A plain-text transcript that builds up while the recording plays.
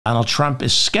Donald Trump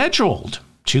is scheduled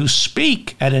to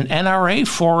speak at an NRA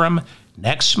forum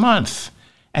next month,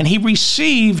 and he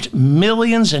received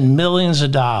millions and millions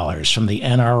of dollars from the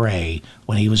NRA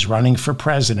when he was running for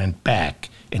president back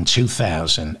in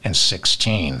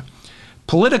 2016.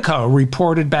 Politico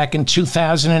reported back in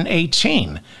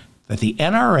 2018 that the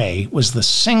NRA was the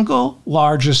single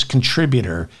largest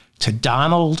contributor to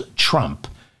Donald Trump,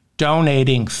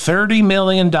 donating $30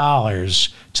 million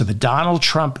to the Donald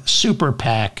Trump Super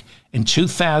PAC in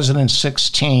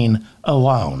 2016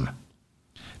 alone.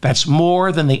 That's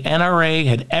more than the NRA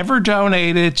had ever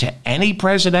donated to any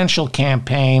presidential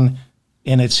campaign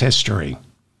in its history.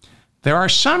 There are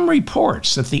some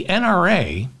reports that the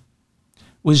NRA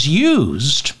was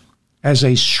used as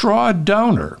a straw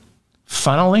donor,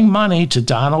 funneling money to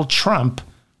Donald Trump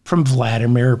from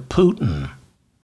Vladimir Putin.